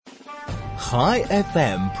Chai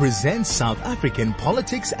FM presents South African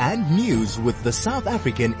politics and news with the South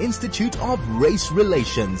African Institute of Race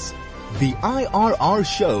Relations. The IRR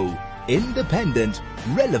show, independent,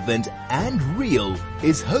 relevant and real,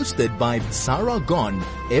 is hosted by Sara Gonn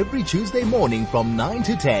every Tuesday morning from 9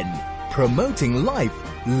 to 10, promoting life,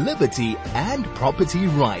 liberty and property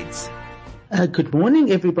rights. Good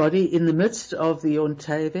morning, everybody. In the midst of the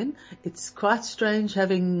Ontaven, it's quite strange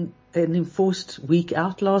having an enforced week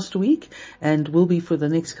out last week, and will be for the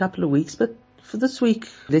next couple of weeks. But for this week,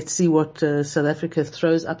 let's see what South Africa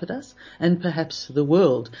throws up at us, and perhaps the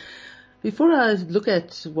world. Before I look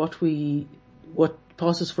at what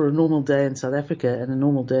passes for a normal day in South Africa, and a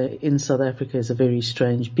normal day in South Africa is a very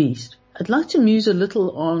strange beast, I'd like to muse a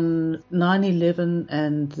little on 9/11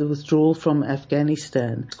 and the withdrawal from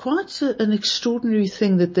Afghanistan. It's quite an extraordinary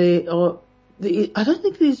thing that I don't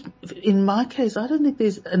think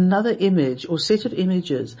there's another image or set of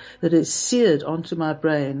images that is seared onto my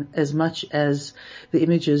brain as much as the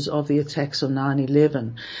images of the attacks on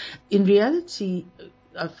 9/11. In reality,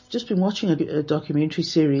 I've just been watching a documentary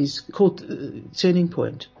series called Turning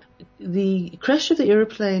Point. The crash of the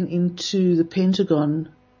aeroplane into the Pentagon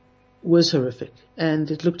was horrific, and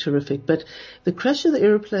it looked horrific, but the crash of the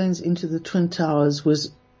aeroplanes into the Twin Towers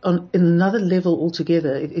was on another level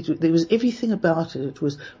altogether. There was everything about it. It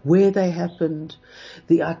was where they happened,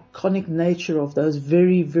 the iconic nature of those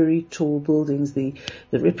very, very tall buildings, the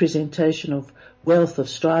representation of wealth, of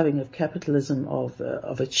striving, of capitalism,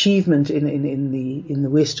 of achievement in the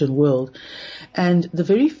Western world, and the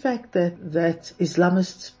very fact that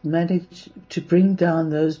Islamists managed to bring down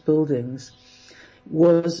those buildings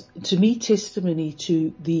was, to me, testimony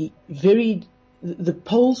to the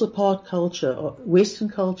poles apart culture, Western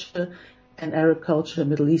culture and Arab culture,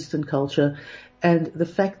 Middle Eastern culture, and the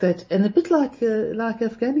fact that, and a bit like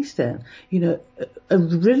Afghanistan, a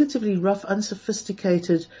relatively rough,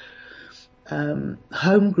 unsophisticated,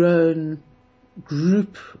 homegrown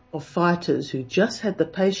group of fighters who just had the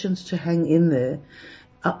patience to hang in there,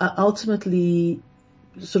 ultimately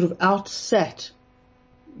sort of outsat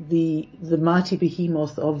the mighty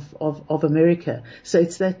behemoth of America. So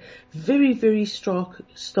it's that very, very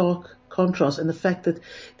stark contrast, and the fact that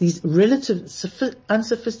these relative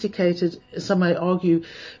unsophisticated, some may argue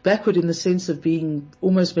backward in the sense of being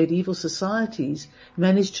almost medieval societies,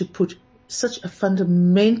 managed to put such a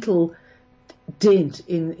fundamental dent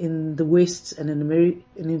in the West's and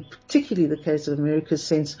in particularly the case of America's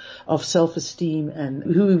sense of self-esteem and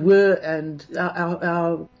who we were, and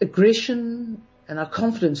our aggression and our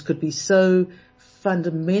confidence could be so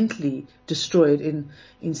fundamentally destroyed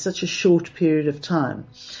in such a short period of time.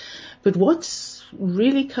 But what's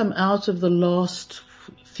really come out of the last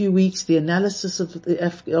few weeks, the analysis of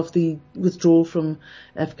the withdrawal from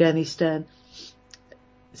Afghanistan,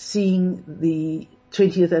 seeing the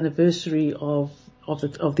 20th anniversary of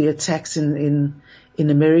the attacks in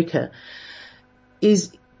America,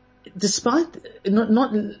 is, despite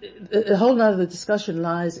not a whole lot of the discussion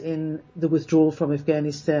lies in the withdrawal from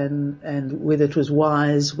Afghanistan and whether it was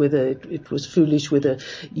wise, whether it was foolish, whether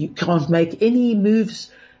you can't make any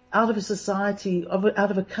moves out of a society,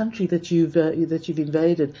 out of a country that you've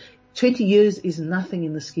invaded. 20 years is nothing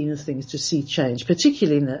in the scheme of things to see change,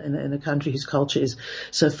 particularly in a country whose culture is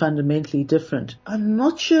so fundamentally different. I'm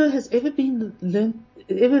not sure has ever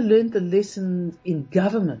learned the lesson in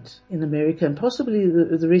government in America, and possibly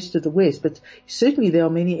the rest of the West, but certainly there are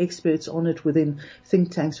many experts on it within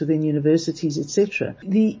think tanks, within universities, etc.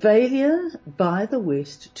 The failure by the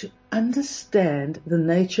West to understand the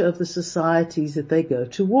nature of the societies that they go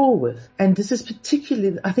to war with. And this is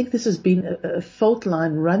particularly, I think this has been a fault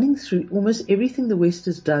line running through almost everything the West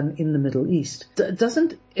has done in the Middle East.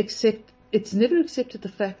 It's never accepted the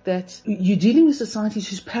fact that you're dealing with societies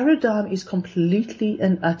whose paradigm is completely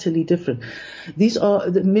and utterly different.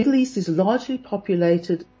 The Middle East is largely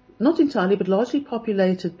populated, not entirely, but largely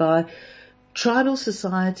populated by tribal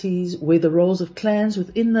societies where the roles of clans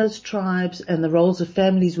within those tribes and the roles of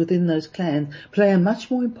families within those clans play a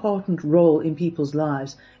much more important role in people's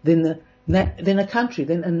lives than a country,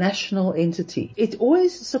 than a national entity. It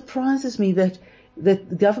always surprises me that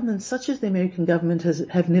governments such as the American government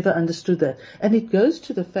have never understood that. And it goes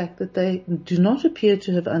to the fact that they do not appear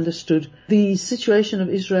to have understood the situation of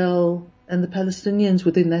Israel and the Palestinians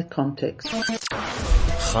within that context.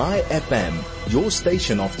 Chai FM, your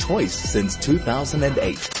station of choice since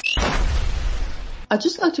 2008. I'd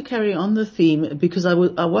just like to carry on the theme because I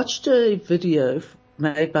watched a video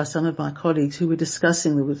made by some of my colleagues who were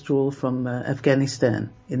discussing the withdrawal from Afghanistan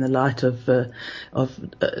in the light of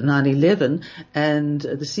 9/11. And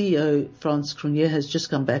the CEO, Frans Cronje, has just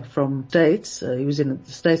come back from States. He was in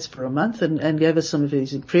the States for a month and gave us some of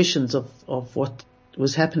his impressions of what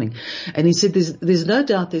was happening. And he said there's no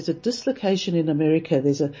doubt there's a dislocation in America.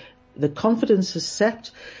 The confidence has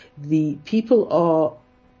sapped. The people are,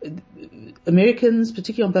 Americans,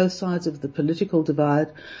 particularly on both sides of the political divide,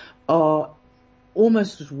 are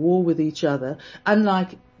almost at war with each other.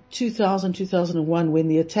 Unlike 2001 when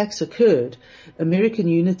the attacks occurred, American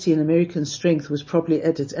unity and American strength was probably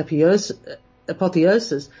at its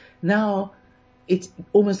apotheosis. Now it's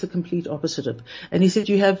almost the complete opposite of. And he said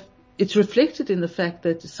it's reflected in the fact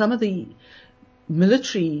that some of the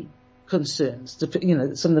military concerns,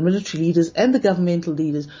 some of the military leaders and the governmental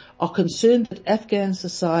leaders are concerned that Afghan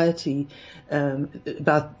society,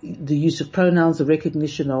 about the use of pronouns, the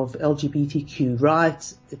recognition of LGBTQ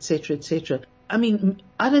rights, etc., etc. I mean,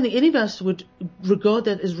 I don't think any of us would regard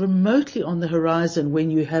that as remotely on the horizon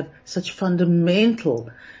when you have such fundamental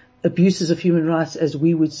abuses of human rights as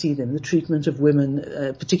we would see them, the treatment of women,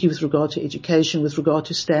 particularly with regard to education, with regard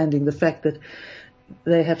to standing, the fact that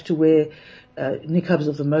they have to wear niqabs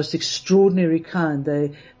of the most extraordinary kind,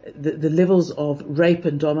 the levels of rape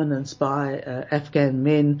and dominance by Afghan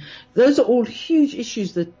men. Those are all huge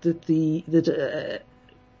issues that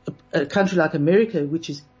a country like America,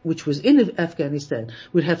 which was in Afghanistan,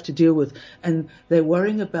 would have to deal with. And they're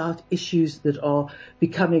worrying about issues that are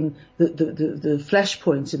becoming the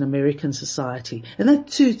flashpoints in American society. And that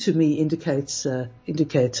too, to me, indicates a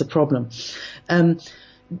problem.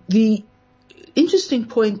 The interesting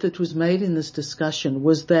point that was made in this discussion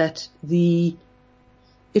was that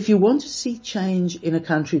if you want to see change in a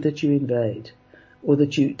country that you invade or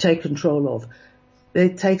that you take control of,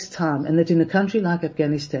 it takes time, and that in a country like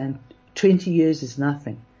Afghanistan, 20 years is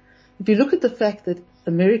nothing. If you look at the fact that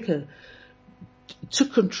America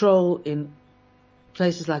took control in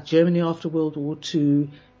places like Germany after World War II,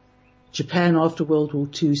 Japan after World War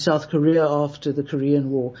II, South Korea after the Korean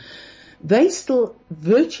War, they still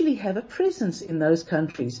virtually have a presence in those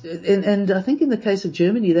countries. And I think in the case of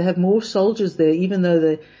Germany, they have more soldiers there, even though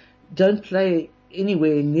they don't play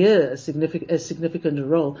anywhere near as significant a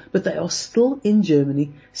role, but they are still in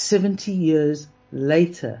Germany 70 years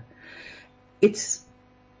later. It's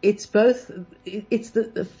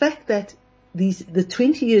the fact that the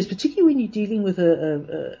 20 years, particularly when you're dealing with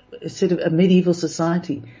a sort of a medieval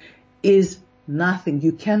society, is nothing.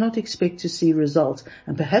 You cannot expect to see results.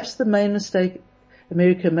 And perhaps the main mistake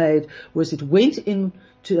America made was it went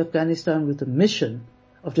into Afghanistan with the mission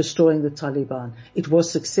of destroying the Taliban. It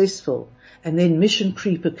was successful. And then mission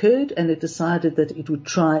creep occurred, and it decided that it would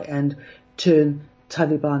try and turn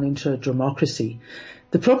Taliban into a democracy.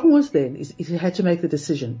 The problem was then is it had to make the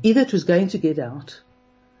decision. Either it was going to get out,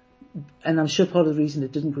 and I'm sure part of the reason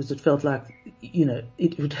it didn't was it felt like,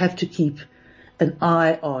 it would have to keep an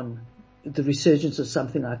eye on the resurgence of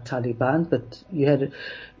something like Taliban, but you had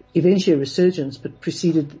eventually a resurgence, but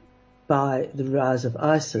preceded by the rise of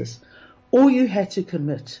ISIS. Or you had to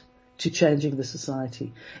commit to changing the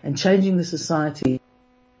society. And changing the society,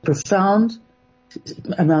 profound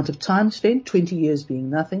amount of time spent, 20 years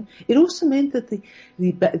being nothing. It also meant that the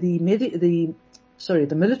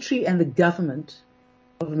military and the government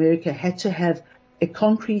of America had to have a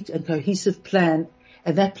concrete and cohesive plan,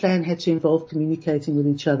 and that plan had to involve communicating with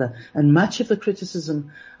each other. And much of the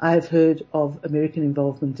criticism I have heard of American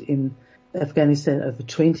involvement in Afghanistan over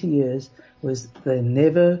 20 years was they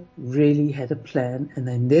never really had a plan, and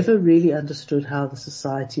they never really understood how the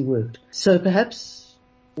society worked. So perhaps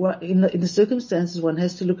in the circumstances one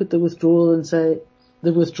has to look at the withdrawal and say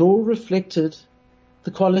the withdrawal reflected the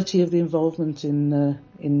quality of the involvement in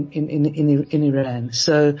Iran.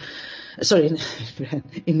 So, sorry,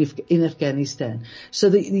 in Afghanistan. So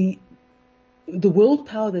the world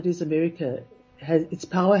power that is America, its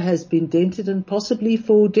power has been dented, and possibly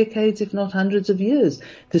for decades, if not hundreds of years.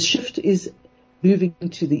 The shift is moving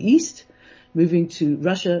to the east, moving to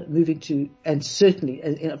Russia, and certainly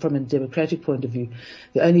from a democratic point of view,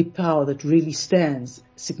 the only power that really stands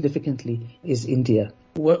significantly is India.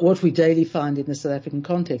 What we daily find in the South African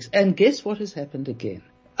context. And guess what has happened again?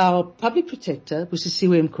 Our public protector,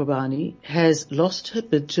 Busisiwe Mkhwebane, has lost her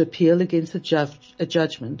bid to appeal against a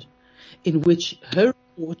judgment in which her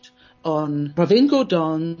report on Pravin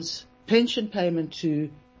Gordhan's pension payment to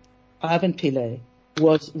Ivan Pillay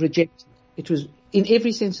was rejected. It was, in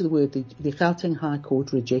every sense of the word, the Gauteng High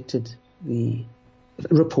Court rejected the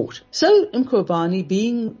report. So Mkhwebane,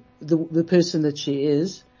 being the person that she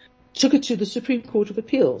is, took it to the Supreme Court of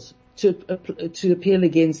Appeals to appeal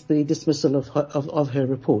against the dismissal of her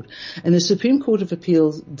report. And the Supreme Court of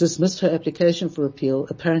Appeals dismissed her application for appeal,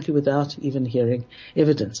 apparently without even hearing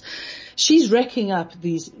evidence. She's racking up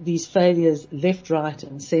these failures left, right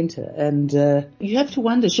and centre. And, you have to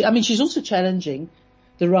wonder, she's also challenging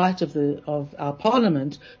the right of our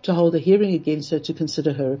parliament to hold a hearing against her to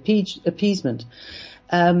consider her appeasement.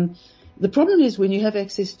 The problem is when you have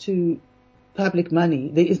access to public money,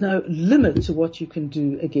 there is no limit to what you can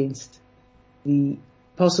do against the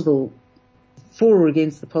possible, for or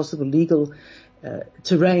against the possible legal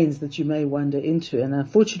terrains that you may wander into. And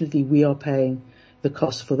unfortunately, we are paying the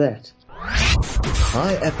cost for that.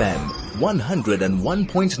 High FM,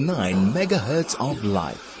 101.9 megahertz of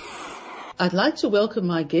life. I'd like to welcome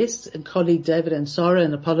my guest and colleague David and Sara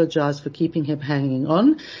and apologize for keeping him hanging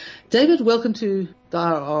on. David, welcome to the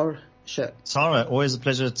IRR show. Sara, always a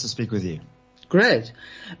pleasure to speak with you. Great.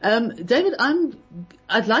 David,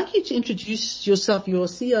 I'd like you to introduce yourself. You're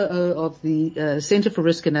CEO of the Center for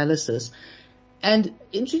Risk Analysis, and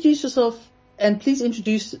introduce yourself, and please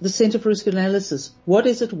introduce the Center for Risk Analysis. What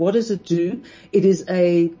is it? What does it do? It is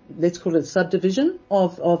let's call it a subdivision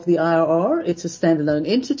of the IRR. It's a standalone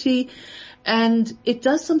entity, and it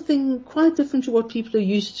does something quite different to what people are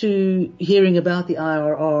used to hearing about the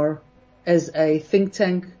IRR as a think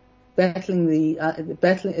tank fighting the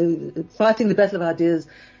battle of ideas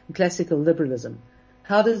in classical liberalism.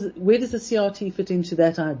 Where does the CRT fit into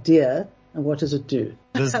that idea, and what does it do?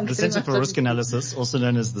 The Center for Risk Analysis, also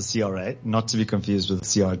known as the CRA, not to be confused with the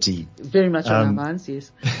CRT. Very much on our minds,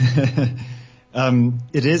 yes.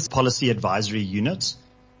 It is a policy advisory unit.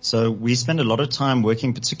 So we spend a lot of time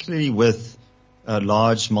working particularly with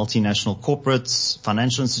large multinational corporates,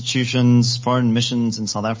 financial institutions, foreign missions in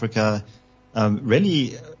South Africa,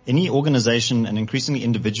 really any organization and increasingly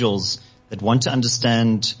individuals that want to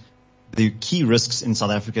understand the key risks in South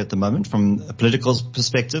Africa at the moment from a political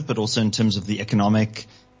perspective, but also in terms of the economic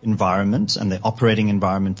environment and the operating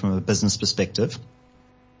environment from a business perspective.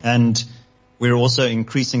 And we're also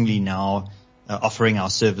increasingly now offering our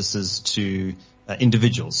services to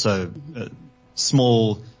individuals, so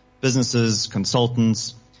small businesses,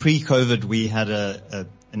 consultants. Pre-COVID, we had an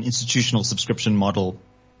institutional subscription model,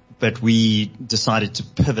 but we decided to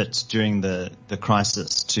pivot during the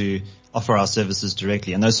crisis to offer our services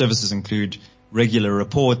directly. And those services include regular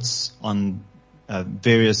reports on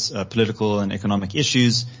various political and economic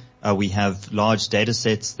issues. We have large data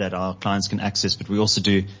sets that our clients can access, but we also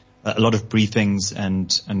do a lot of briefings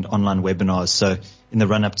and online webinars. So in the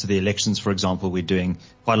run-up to the elections, for example, we're doing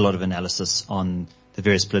quite a lot of analysis on the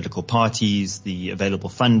various political parties, the available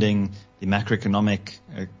funding, the macroeconomic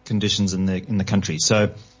conditions in the country.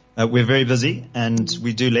 So we're very busy, and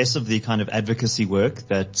we do less of the kind of advocacy work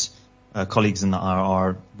that colleagues in the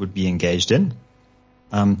IRR would be engaged in.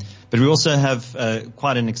 But we also have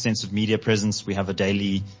quite an extensive media presence. We have a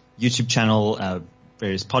daily YouTube channel,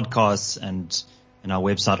 various podcasts, and our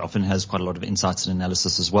website often has quite a lot of insights and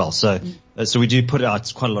analysis as well. So we do put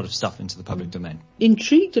out quite a lot of stuff into the public domain.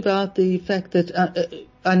 Intrigued about the fact that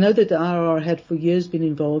I know that the IRR had for years been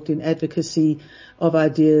involved in advocacy of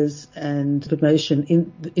ideas and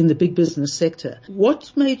information in the big business sector.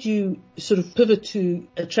 What made you sort of pivot to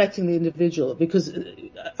attracting the individual? Because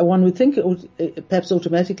one would think perhaps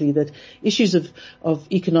automatically that issues of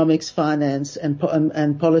economics, finance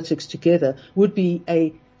and politics together would be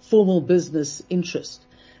a formal business interest.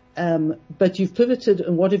 But you've pivoted,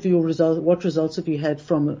 and what results have you had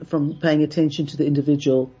from paying attention to the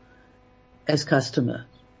individual as customer?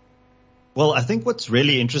 Well, I think what's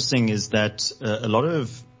really interesting is that a lot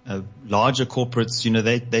of larger corporates,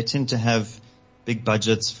 they tend to have big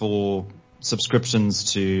budgets for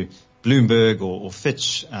subscriptions to Bloomberg or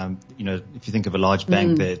Fitch. If you think of a large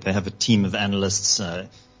bank, they have a team of analysts,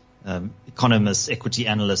 economists, equity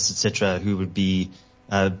analysts, etc., who would be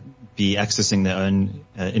accessing their own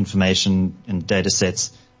information and data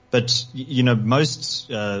sets. But, most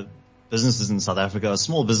businesses in South Africa are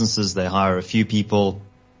small businesses. They hire a few people.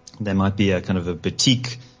 There might be a kind of a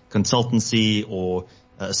boutique consultancy or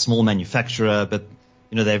a small manufacturer, but,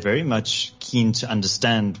 they're very much keen to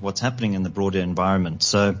understand what's happening in the broader environment.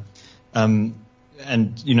 So,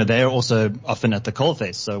 they're also often at the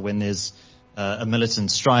coalface. So when there's a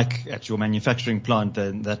militant strike at your manufacturing plant,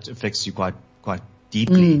 then that affects you quite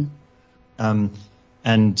deeply.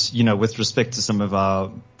 With respect to some of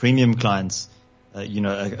our premium clients,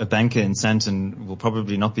 a banker in Sandton will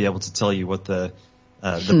probably not be able to tell you what the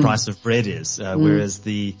price of bread is, whereas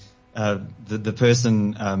the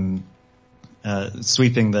person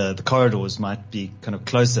sweeping the corridors might be kind of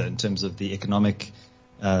closer in terms of the economic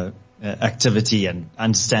activity and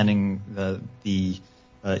understanding the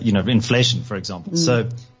inflation, for example. So,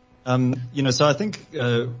 so I think,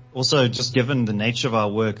 also just given the nature of our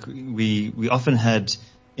work, we often had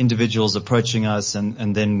individuals approaching us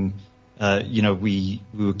and then, we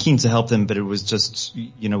were keen to help them, but it was just,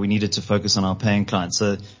 we needed to focus on our paying clients.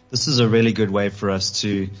 So this is a really good way for us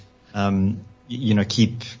to,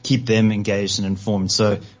 keep them engaged and informed.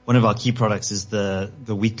 So one of our key products is the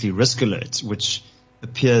weekly risk alert, which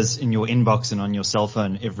appears in your inbox and on your cell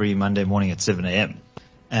phone every Monday morning at 7 a.m.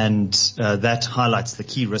 And that highlights the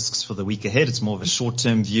key risks for the week ahead. It's more of a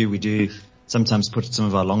short-term view. We do sometimes put some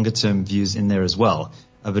of our longer-term views in there as well.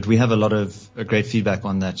 But we have a lot of great feedback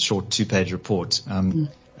on that short 2-page report. And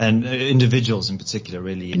individuals in particular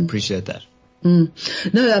really appreciate that. No,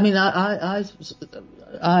 I mean, I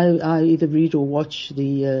either read or watch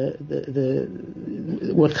the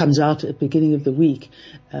what comes out at the beginning of the week,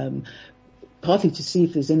 partly to see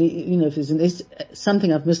if there's any, if there's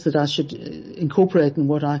something I've missed that I should incorporate in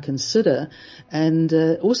what I consider, and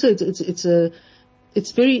also they're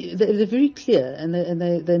very clear, and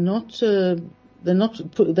they're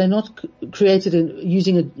not created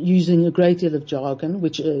using a great deal of jargon,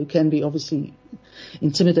 which can be obviously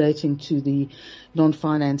intimidating to the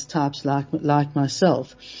non-finance types like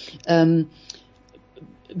myself.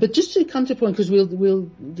 But just to come to a point, because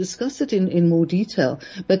we'll discuss it in more detail,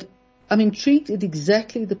 but I'm intrigued at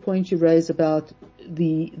exactly the point you raise about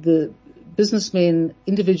the businessmen,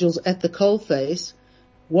 individuals at the coalface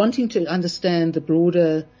wanting to understand the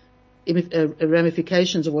broader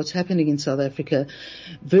ramifications of what's happening in South Africa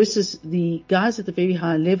versus the guys at the very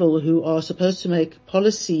high level who are supposed to make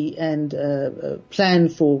policy and plan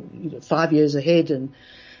for 5 years ahead,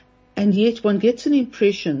 and yet one gets an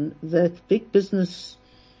impression that big business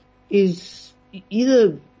is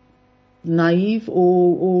either naive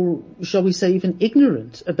or shall we say even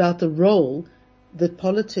ignorant about the role that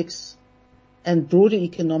politics and broader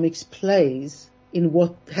economics plays in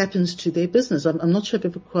what happens to their business. I'm not sure I've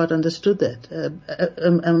ever quite understood that.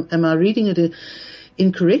 Am I reading it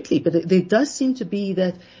incorrectly? But there does seem to be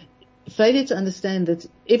that failure to understand that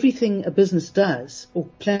everything a business does or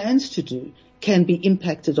plans to do can be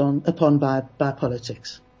impacted upon by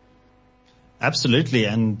politics. Absolutely.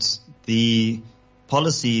 And the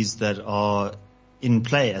policies that are in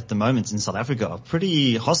play at the moment in South Africa are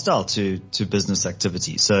pretty hostile to business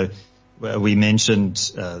activity. So we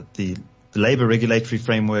mentioned the labor regulatory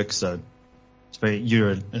framework. So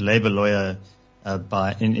you're a labor lawyer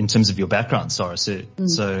in terms of your background, Sara.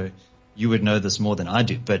 So you would know this more than I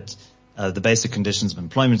do. But the Basic Conditions of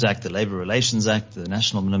Employment Act, the Labor Relations Act, the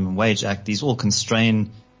National Minimum Wage Act, these all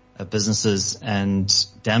constrain businesses and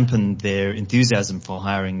dampen their enthusiasm for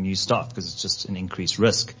hiring new staff because it's just an increased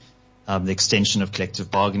risk. The extension of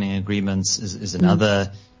collective bargaining agreements is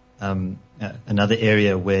another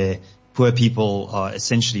area where poor people are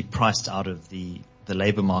essentially priced out of the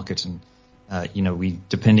labor market. And, we,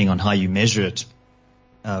 depending on how you measure it,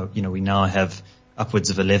 we now have upwards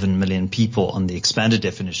of 11 million people on the expanded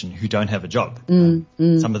definition who don't have a job.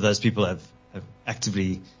 Some of those people have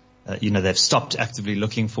actively, they've stopped actively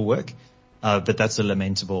looking for work, but that's a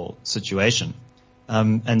lamentable situation.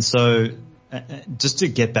 And so just to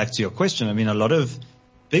get back to your question, I mean, a lot of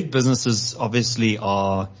big businesses obviously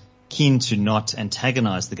are keen to not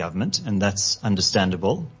antagonize the government, and that's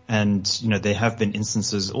understandable. And, there have been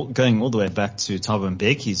instances going all the way back to Thabo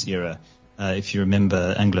Mbeki's era. If you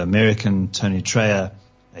remember Anglo-American Tony Treyer,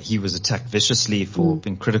 he was attacked viciously for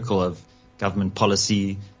being critical of government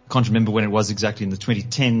policy. I can't remember when it was exactly, in the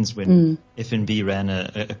 2010s when FNB ran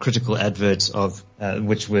a critical advert of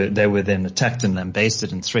they were then attacked and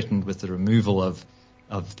lambasted and threatened with the removal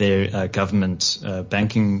of their government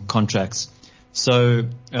banking contracts. So,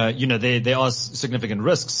 there are significant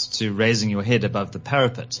risks to raising your head above the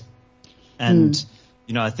parapet. And,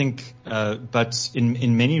 I think, but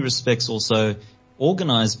in many respects also,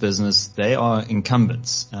 organized business, they are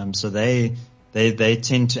incumbents. So they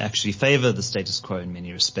tend to actually favor the status quo in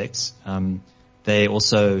many respects. They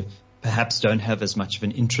also perhaps don't have as much of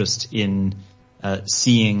an interest in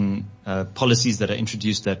seeing policies that are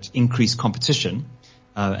introduced that increase competition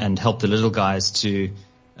and help the little guys to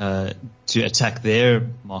attack their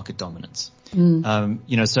market dominance. So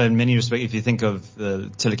in many respects, if you think of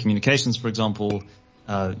telecommunications, for example,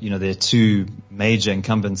 there are two major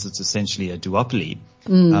incumbents. It's essentially a duopoly,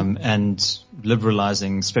 and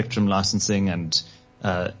liberalizing spectrum licensing and,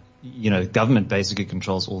 government basically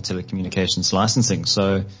controls all telecommunications licensing.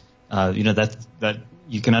 So, that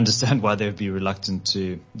you can understand why they would be reluctant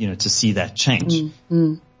to see that change.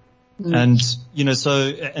 And,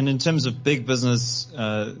 and in terms of big business,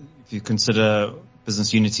 if you consider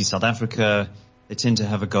Business Unity South Africa, they tend to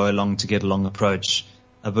have a go along to get along approach.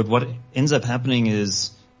 But what ends up happening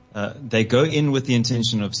is they go in with the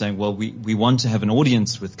intention of saying, well, we want to have an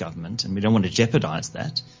audience with government and we don't want to jeopardize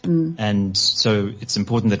that. And so it's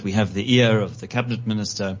important that we have the ear of the cabinet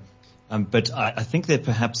minister. But I think they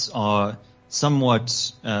perhaps are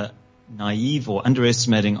somewhat naive or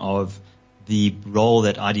underestimating of the role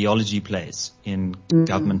that ideology plays in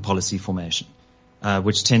government policy formation,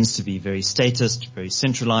 which tends to be very statist, very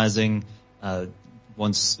centralizing,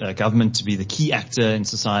 wants government to be the key actor in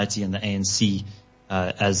society, and the ANC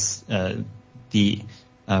as they're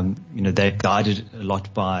guided a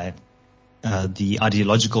lot by the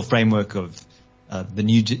ideological framework of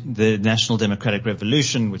the National Democratic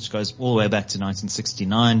Revolution, which goes all the way back to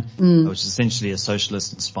 1969, which is essentially a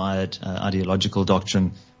socialist-inspired ideological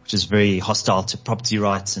doctrine, which is very hostile to property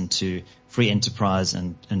rights and to free enterprise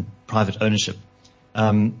and private ownership.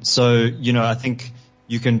 So I think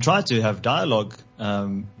you can try to have dialogue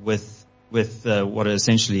with what are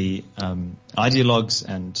essentially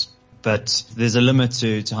ideologues, but there's a limit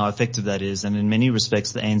to how effective that is. And in many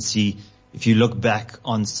respects, the ANC, if you look back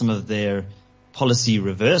on some of their policy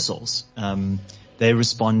reversals, they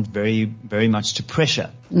respond very, very much to pressure.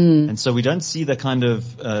 And so we don't see the kind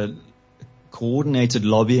of coordinated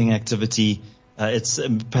lobbying activity. It's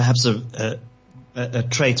perhaps a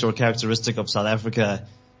trait or a characteristic of South Africa,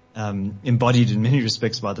 embodied in many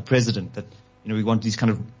respects by the president, that we want these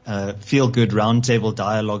kind of feel-good roundtable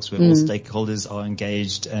dialogues where all stakeholders are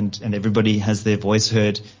engaged and everybody has their voice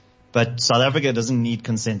heard. But South Africa doesn't need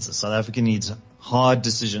consensus. South Africa needs hard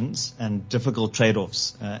decisions and difficult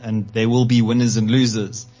trade-offs, and there will be winners and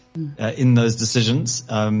losers in those decisions.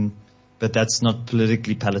 But that's not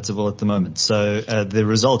politically palatable at the moment. So the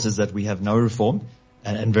result is that we have no reform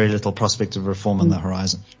and very little prospect of reform on the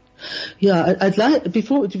horizon. Yeah, I'd like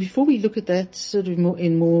before we look at that sort of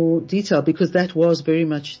in more detail, because that was very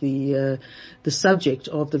much the subject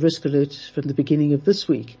of the risk alert from the beginning of this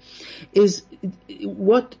week, is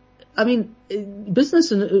what I mean. Big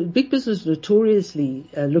business notoriously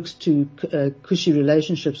looks to cushy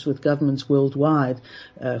relationships with governments worldwide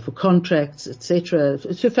for contracts, etc.,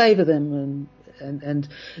 to favour them, and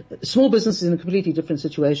small business is in a completely different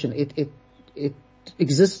situation. It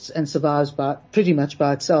exists and survives pretty much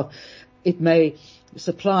by itself. It may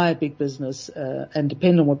supply big business and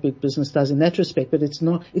depend on what big business does in that respect, but it's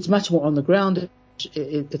much more on the ground.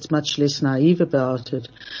 It's much less naive about it.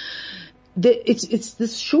 It's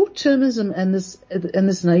this short-termism and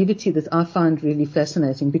this naivety that I find really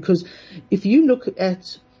fascinating, because if you look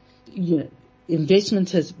at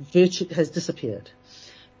investment has disappeared.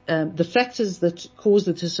 The factors that cause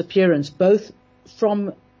the disappearance, both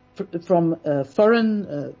from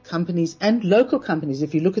foreign companies and local companies.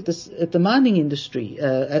 If you look at the mining industry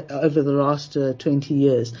over the last 20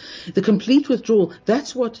 years, the complete withdrawal.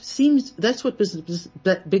 That's what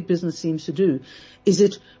big business seems to do. Is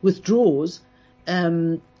it withdraws?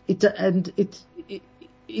 It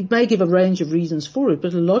may give a range of reasons for it,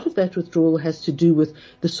 but a lot of that withdrawal has to do with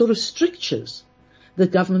the sort of strictures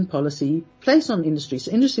that government policy place on industries.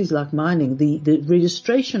 So industries like mining, the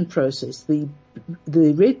registration process, the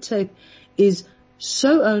red tape is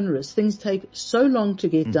so onerous. Things take so long to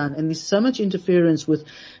get done, and there's so much interference with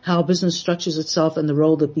how business structures itself and the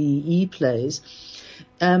role that BEE plays.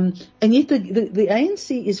 And yet the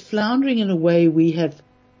ANC is floundering in a way we have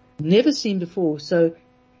never seen before. So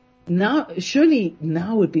surely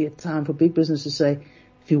now would be a time for big business to say,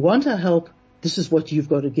 if you want our help, this is what you've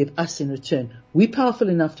got to give us in return. We're powerful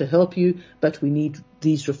enough to help you, but we need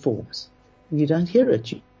these reforms. And you don't hear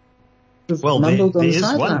it. Well, there is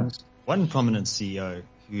one prominent CEO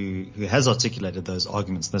who has articulated those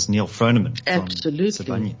arguments. That's Neil Froneman from Sara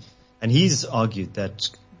Gonn. And he's argued that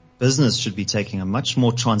business should be taking a much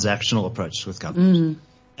more transactional approach with government.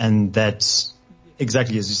 And that's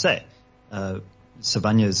exactly as you say. Sara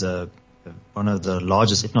Gonn is one of the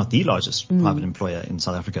largest, if not the largest, private employer in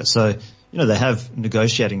South Africa. So, they have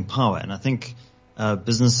negotiating power. And I think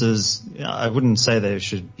businesses, I wouldn't say they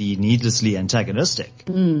should be needlessly antagonistic,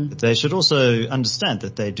 but they should also understand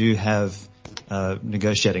that they do have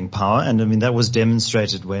negotiating power. And I mean, that was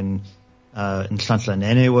demonstrated when Nhlanhla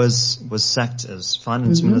Nene was sacked as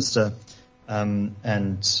finance minister, and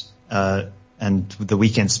the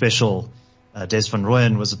weekend special, Des van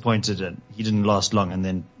Rooyen was appointed, and he didn't last long, and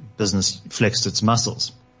then business flexed its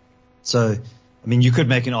muscles. So, I mean, you could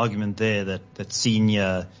make an argument there that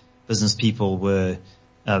senior business people were,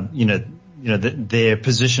 their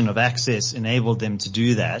position of access enabled them to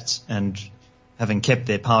do that, and having kept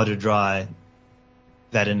their powder dry,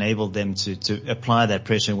 that enabled them to apply that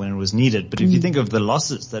pressure when it was needed. But if you think of the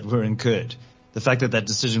losses that were incurred, the fact that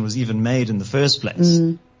decision was even made in the first place,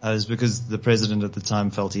 is because the president at the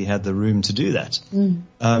time felt he had the room to do that.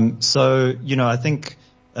 So,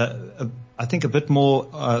 I think a bit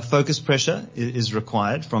more focused pressure is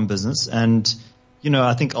required from business, and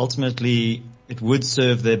I think ultimately it would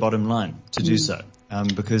serve their bottom line to do so,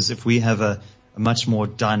 because if we have a much more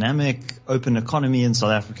dynamic, open economy in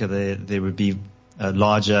South Africa, there would be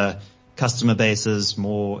larger customer bases,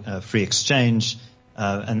 more free exchange,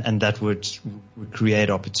 and that would create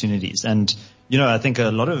opportunities. And I think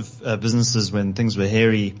a lot of businesses, when things were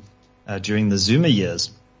hairy during the Zuma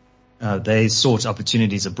years, they sought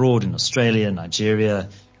opportunities abroad in Australia, Nigeria,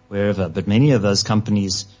 wherever. But many of those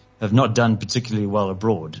companies have not done particularly well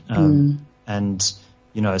abroad. And,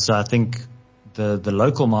 so I think the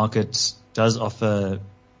local market does offer,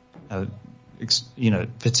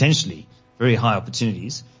 potentially very high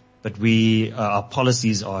opportunities, but our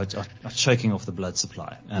policies are choking off the blood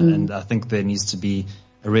supply. And I think there needs to be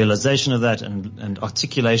a realization of that and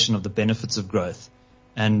articulation of the benefits of growth.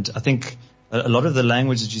 And I think a lot of the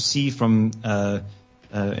language that you see from the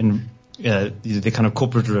kind of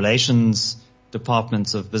corporate relations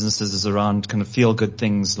departments of businesses is around kind of feel-good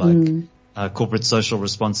things like corporate social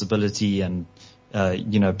responsibility and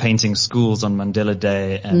painting schools on Mandela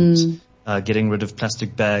Day and getting rid of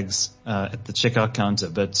plastic bags at the checkout counter.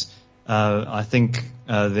 But I think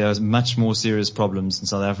there are much more serious problems in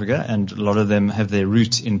South Africa, and a lot of them have their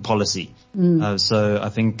root in policy. So I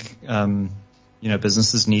think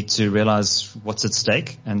businesses need to realize what's at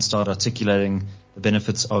stake and start articulating the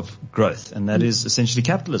benefits of growth, and that is essentially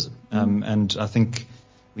capitalism. And I think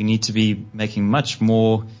we need to be making much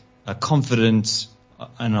more confident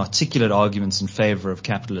and articulate arguments in favor of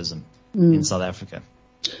capitalism in South Africa.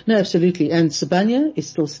 No, absolutely. And Sibanye is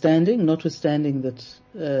still standing, notwithstanding that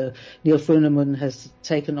Neil Froneman has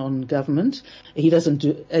taken on government. He doesn't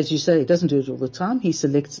do, as you say, he doesn't do it all the time. He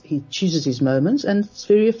chooses his moments, and it's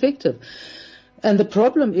very effective. And the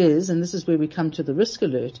problem is, and this is where we come to the risk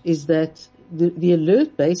alert, is that the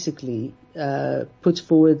alert basically puts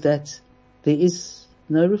forward that there is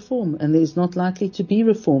no reform and there is not likely to be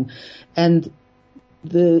reform. And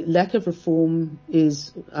the lack of reform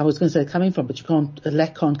is, I was going to say coming from, but a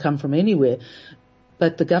lack can't come from anywhere.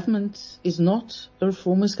 But the government is not a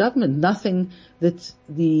reformist government. Nothing that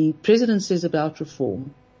the president says about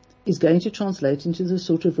reform is going to translate into the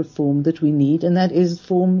sort of reform that we need, and that is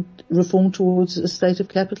reform towards a state of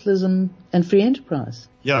capitalism and free enterprise.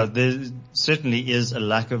 Yeah, there certainly is a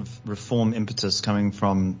lack of reform impetus coming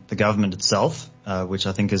from the government itself, which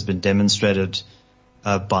I think has been demonstrated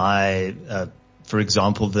by, for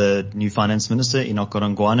example, the new finance minister, Enoch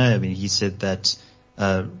Godongwana. I mean, he said that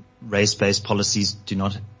race-based policies do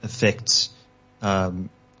not affect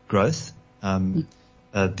growth.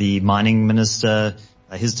 The mining minister,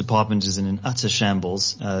 his department is in an utter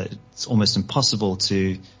shambles. It's almost impossible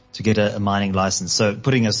to get a mining license. So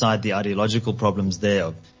putting aside the ideological problems there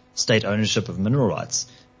of state ownership of mineral rights,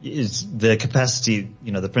 is the capacity,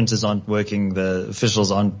 the printers aren't working, the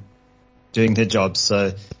officials aren't doing their jobs.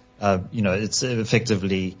 So, it's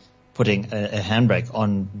effectively putting a handbrake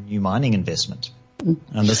on new mining investment.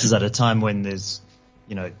 And this is at a time when there's,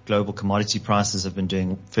 global commodity prices have been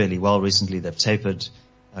doing fairly well recently. They've tapered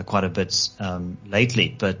quite a bit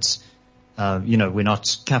lately, but we're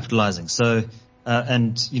not capitalizing. So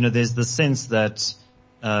there's the sense that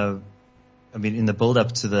in the build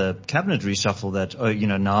up to the cabinet reshuffle that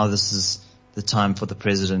now this is the time for the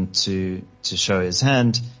president to show his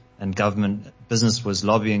hand, and business was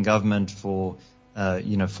lobbying government for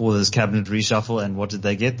this cabinet reshuffle, and what did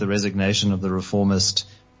they get? The resignation of the reformist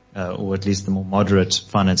or at least the more moderate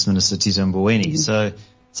finance minister Tito Mboweni. So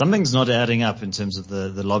something's not adding up in terms of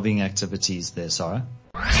the lobbying activities there, Sarah.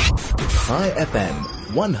 High FM,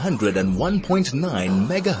 101.9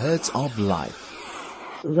 megahertz of life.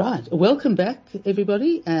 Right. Welcome back,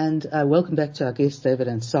 everybody, and welcome back to our guests, David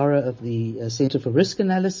and Sara of the Center for Risk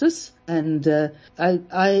Analysis. And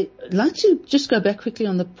I'd like to just go back quickly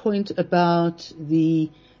on the point about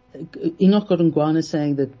the Enoch Godongwana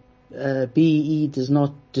saying that BEE does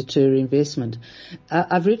not deter investment.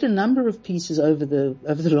 I've read a number of pieces over the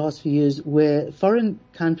last few years where foreign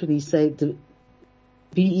companies say the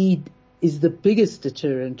BEE is the biggest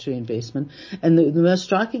deterrent to investment. And the most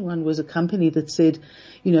striking one was a company that said,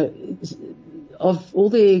 of all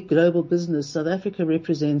their global business, South Africa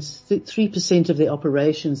represents 3% of their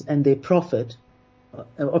operations and their profit,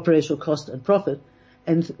 operational cost and profit,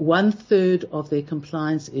 and 1/3 of their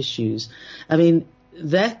compliance issues. I mean,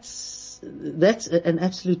 that's an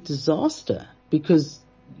absolute disaster, because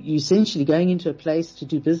you're essentially going into a place to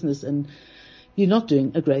do business and you're not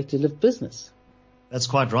doing a great deal of business. That's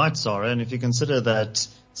quite right, Sarah. And if you consider that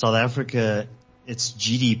South Africa its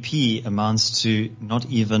GDP amounts to not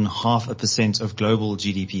even 0.5% of global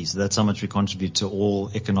GDP. So that's how much we contribute to all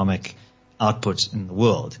economic output in the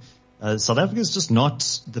world. South Africa is just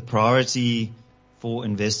not the priority for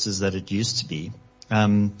investors that it used to be.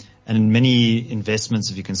 And in many investments,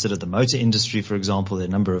 if you consider the motor industry, for example, there are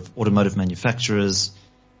a number of automotive manufacturers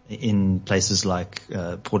in places like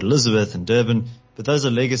Port Elizabeth and Durban, but those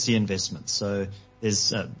are legacy investments. So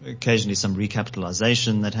there's occasionally some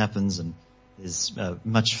recapitalization that happens, and there's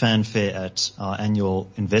much fanfare at our annual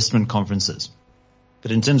investment conferences.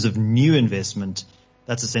 But in terms of new investment,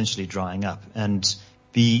 that's essentially drying up. And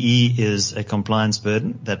BEE is a compliance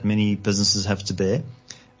burden that many businesses have to bear.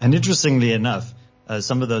 And interestingly enough,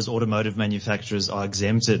 some of those automotive manufacturers are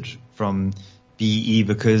exempted from BEE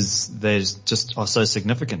because they just are so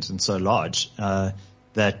significant and so large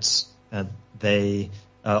that they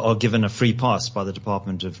are given a free pass by the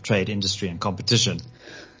Department of Trade, Industry and Competition.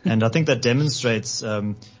 And I think that demonstrates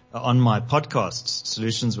on my podcast,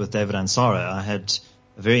 Solutions with David and Sara, I had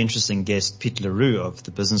a very interesting guest, Pete Leroux of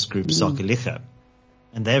the business group Sakelicha.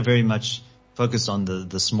 And they're very much focused on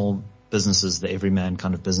the small businesses, the everyman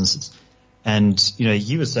kind of businesses. And,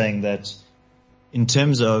 he was saying that in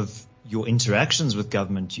terms of your interactions with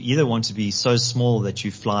government, you either want to be so small that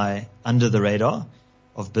you fly under the radar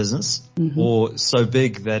of business or so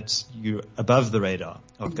big that you're above the radar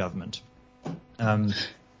of government.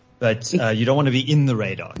 But you don't want to be in the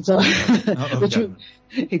radar.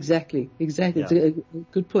 Exactly. Yeah. It's a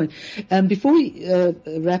good point. Before we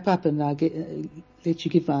wrap up and I'll let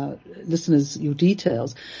you give our listeners your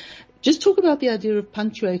details, just talk about the idea of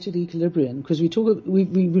punctuated equilibrium, because we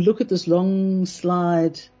look at this long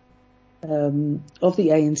slide of the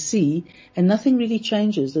ANC and nothing really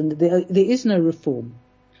changes, and there is no reform.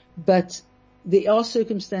 But there are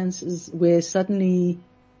circumstances where suddenly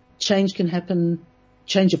change can happen.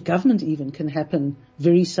 Change of government even can happen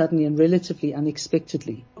very suddenly and relatively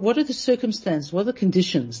unexpectedly. What are the circumstances, what are the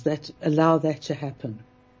conditions that allow that to happen?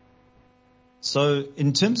 So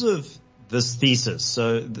in terms of this thesis,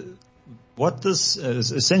 what this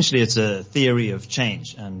is, essentially it's a theory of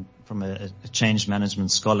change and from a change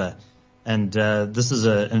management scholar. And this is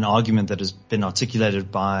an argument that has been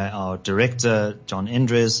articulated by our director, John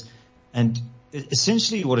Endres. And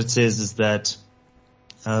essentially what it says is that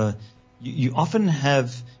you often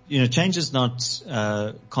have, change is not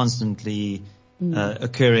constantly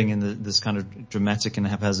occurring in this kind of dramatic and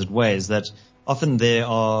haphazard ways, that often there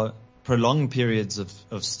are prolonged periods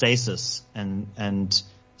of stasis and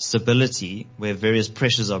stability where various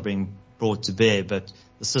pressures are being brought to bear, but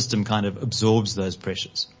the system kind of absorbs those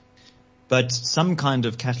pressures. But some kind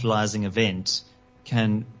of catalyzing event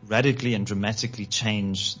can radically and dramatically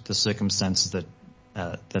change the circumstances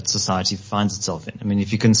that society finds itself in. I mean,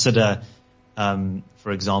 if you consider,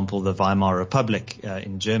 for example, the Weimar Republic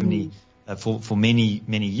in Germany, for many,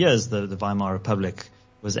 many years, the Weimar Republic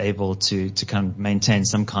was able to kind of maintain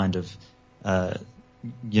some kind of, kind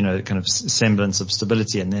of semblance of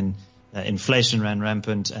stability, and then inflation ran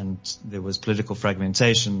rampant, and there was political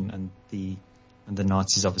fragmentation, and the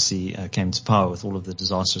Nazis obviously came to power with all of the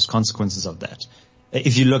disastrous consequences of that.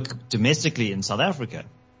 If you look domestically in South Africa,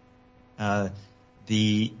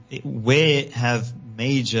 where have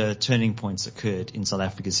major turning points occurred in South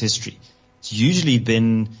Africa's history? It's usually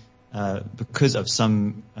been because of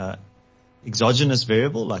some exogenous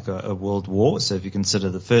variable, like a world war. So if you consider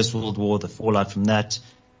the First World War, the fallout from that,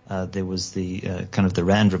 there was the kind of the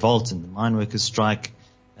Rand Revolt and the mine workers' strike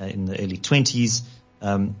in the early 20s.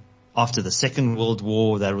 After the Second World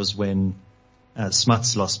War, that was when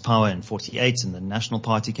Smuts lost power in 48 and the National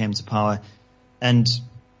Party came to power. And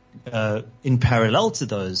in parallel to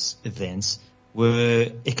those events were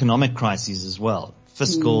economic crises as well,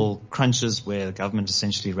 fiscal crunches where the government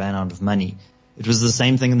essentially ran out of money. It was the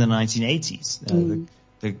same thing in the 1980s.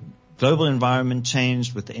 The global environment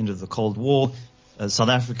changed with the end of the Cold War. South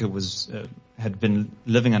Africa had been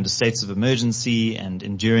living under states of emergency and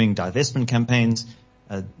enduring divestment campaigns.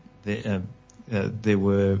 There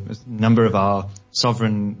were a number of our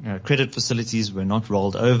sovereign credit facilities were not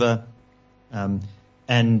rolled over.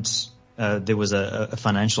 And there was a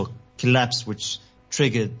financial collapse which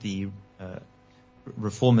triggered the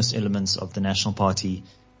reformist elements of the National Party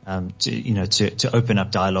to open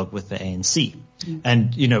up dialogue with the ANC.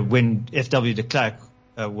 And, when F.W. de Klerk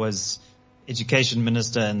was education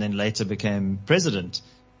minister and then later became president,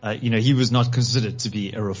 he was not considered to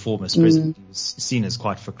be a reformist president. He was seen as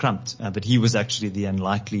quite verkrampt, but he was actually the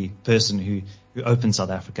unlikely person who opened South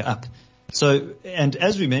Africa up. So, and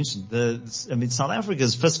as we mentioned, South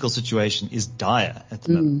Africa's fiscal situation is dire at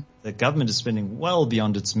the moment. The government is spending well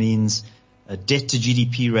beyond its means. Debt to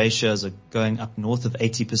GDP ratios are going up north of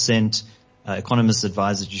 80%. Economists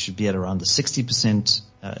advise that you should be at around the 60%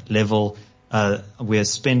 level. We're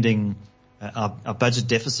spending, our budget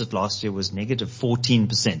deficit last year was negative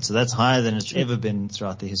 14%. So that's higher than it's ever been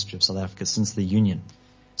throughout the history of South Africa since the Union.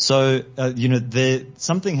 So,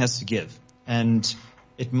 something has to give. And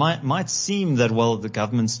it might seem that, well, the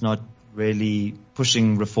government's not really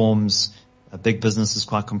pushing reforms. Big business is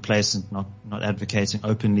quite complacent, not advocating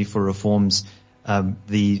openly for reforms.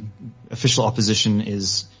 The official opposition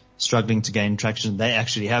is struggling to gain traction. They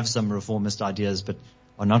actually have some reformist ideas, but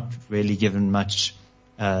are not really given much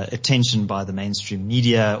attention by the mainstream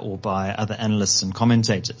media or by other analysts and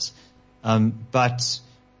commentators. But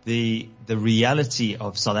the reality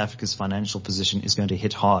of South Africa's financial position is going to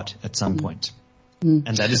hit hard at some point. And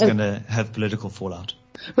that is going to have political fallout.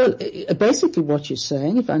 Well, basically what you're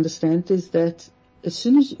saying, if I understand it, is that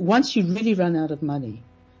once you really run out of money,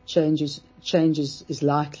 change is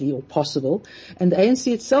likely or possible. And the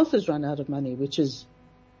ANC itself has run out of money, which is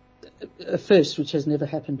a first, which has never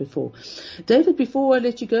happened before. David, before I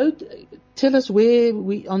let you go, tell us where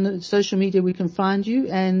on the social media we can find you,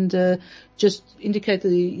 and just indicate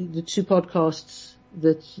the two podcasts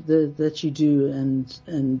that you do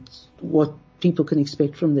and what people can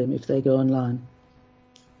expect from them if they go online.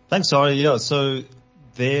 Thanks, Sara. Yeah, so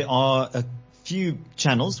there are a few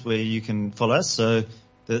channels where you can follow us. So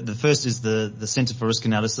the first is the Center for Risk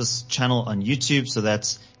Analysis channel on YouTube. So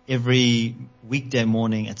that's every weekday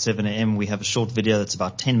morning at 7 a.m. we have a short video that's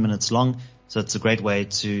about 10 minutes long. So it's a great way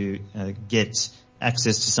to get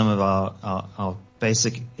access to some of our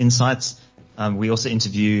basic insights. We also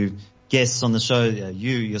interview guests on the show.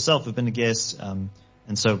 You yourself have been a guest. And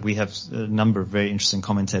so we have a number of very interesting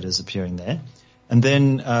commentators appearing there. And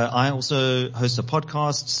then I also host a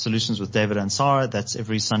podcast, Solutions with David and Sara. That's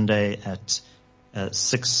every Sunday at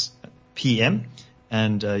 6 p.m.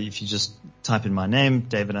 And if you just type in my name,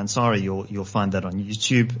 David and Sara, you'll find that on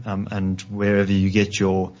YouTube and wherever you get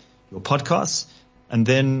your podcasts. And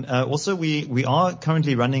then also we are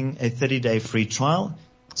currently running a 30-day free trial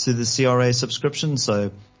to the CRA subscription.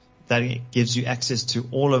 So that gives you access to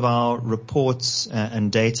all of our reports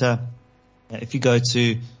and data. If you go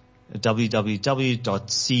to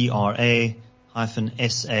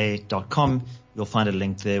www.cra-sa.com, you'll find a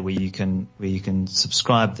link there where you can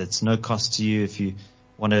subscribe. That's no cost to you. If you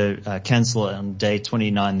want to cancel on day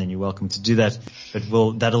 29, then you're welcome to do that.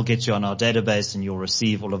 But that'll get you on our database, and you'll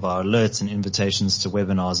receive all of our alerts and invitations to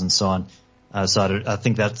webinars and so on. So I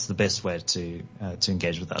think that's the best way to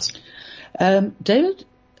engage with us. David,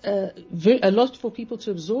 a lot for people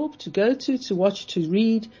to absorb, to go to watch, to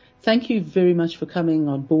read. Thank you very much for coming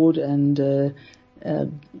on board and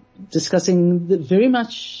discussing very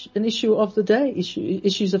much an issue of the day,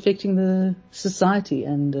 issues affecting the society,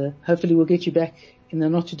 and hopefully we'll get you back in the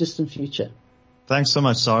not too distant future. Thanks so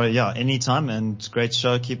much, Sara. Yeah, anytime, and great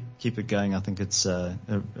show. Keep it going. I think it's a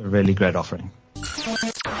really great offering.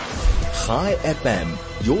 High FM,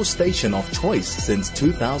 your station of choice since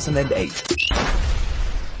 2008.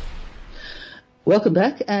 Welcome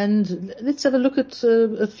back, and let's have a look at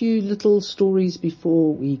a few little stories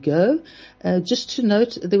before we go. Just to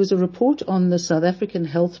note, there was a report on the South African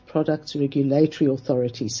Health Products Regulatory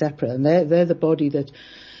Authority, SAHPRA, and they're the body that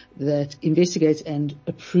investigates and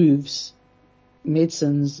approves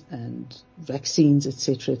medicines and vaccines,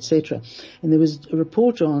 etc., etc. And there was a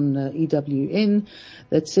report on EWN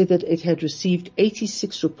that said that it had received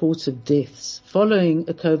 86 reports of deaths following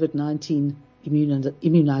a COVID-19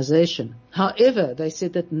 immunization. However, they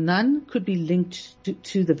said that none could be linked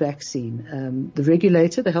to the vaccine. The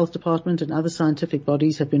regulator, the health department, and other scientific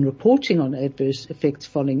bodies have been reporting on adverse effects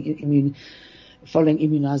following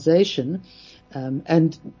immunization.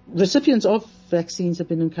 And recipients of vaccines have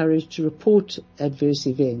been encouraged to report adverse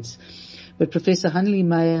events. But Professor Hanley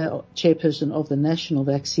Meyer, chairperson of the National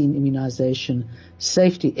Vaccine Immunization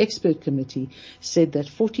Safety Expert Committee, said that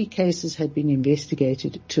 40 cases had been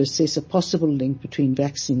investigated to assess a possible link between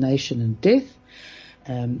vaccination and death.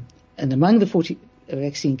 And among the 40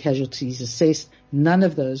 vaccine casualties assessed, none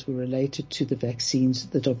of those were related to the vaccines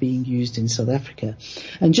that are being used in South Africa.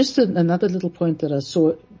 And just another little point that I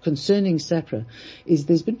saw concerning SAHPRA is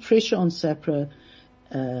there's been pressure on SAHPRA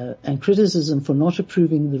and criticism for not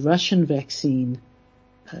approving the Russian vaccine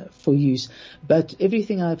for use. But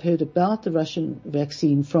everything I've heard about the Russian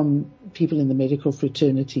vaccine from people in the medical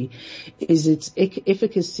fraternity is its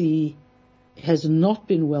efficacy has not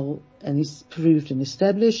been well and is proved and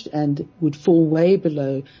established and would fall way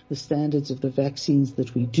below the standards of the vaccines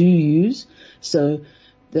that we do use. So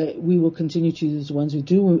we will continue to use the ones we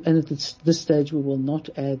do, and at this stage we will not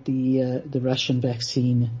add the Russian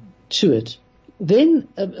vaccine to it. Then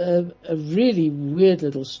a really weird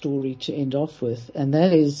little story to end off with, and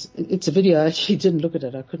that is, it's a video. I actually didn't look at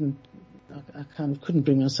it. I kind of couldn't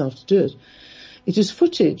bring myself to do it. It is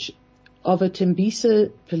footage of a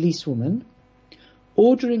Tembisa policewoman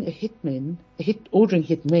ordering hitmen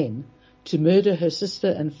to murder her sister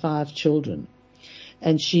and 5 children.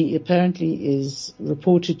 And she apparently is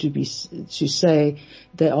reported to say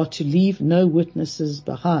they are to leave no witnesses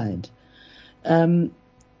behind.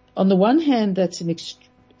 On the one hand, that's an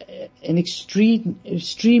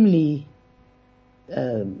extremely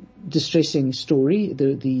distressing story.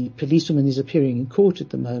 The policewoman is appearing in court at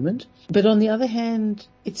the moment. But on the other hand,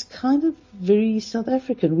 it's kind of very South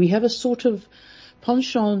African. We have a sort of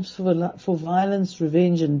penchant for violence,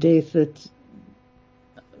 revenge, and death that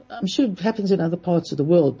I'm sure it happens in other parts of the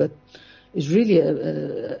world, but is really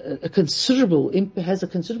has a considerable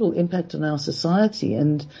impact on our society.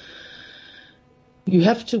 And you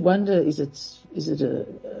have to wonder, is it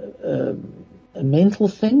a mental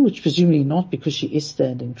thing, which presumably not, because she is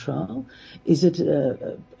standing trial? Is it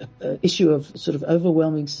a issue of sort of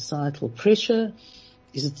overwhelming societal pressure?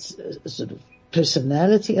 Is it a sort of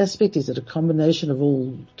personality aspect? Is it a combination of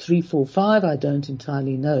all 3, 4, 5? I don't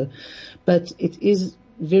entirely know. But it is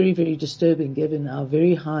very, very disturbing given our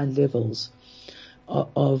very high levels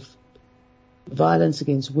of violence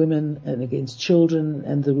against women and against children,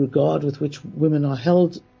 and the regard with which women are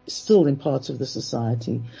held still in parts of the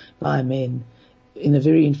society by men in a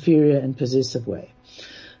very inferior and possessive way.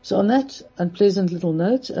 So on that unpleasant little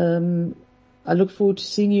note, I look forward to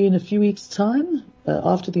seeing you in a few weeks' time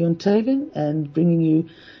after the Ontavian, and bringing you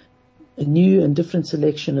a new and different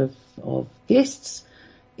selection of guests.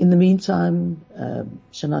 In the meantime,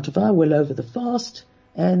 Shana Tova, well over the fast,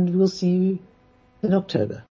 and we'll see you in October.